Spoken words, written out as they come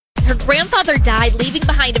her grandfather died, leaving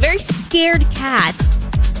behind a very scared cat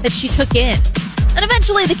that she took in. And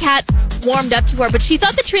eventually the cat warmed up to her, but she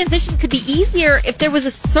thought the transition could be easier if there was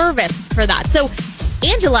a service for that. So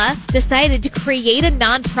Angela decided to create a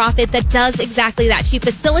nonprofit that does exactly that. She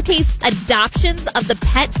facilitates adoptions of the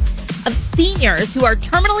pets of seniors who are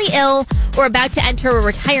terminally ill or about to enter a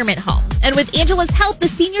retirement home. And with Angela's help, the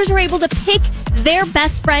seniors are able to pick their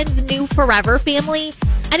best friend's new forever family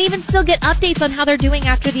and even still get updates on how they're doing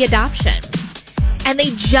after the adoption. And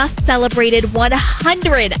they just celebrated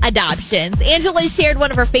 100 adoptions. Angela shared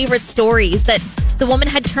one of her favorite stories, that the woman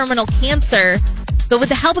had terminal cancer, but with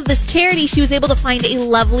the help of this charity, she was able to find a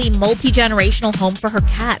lovely multi-generational home for her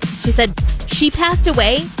cats. She said she passed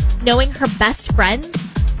away knowing her best friends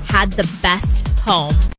had the best home.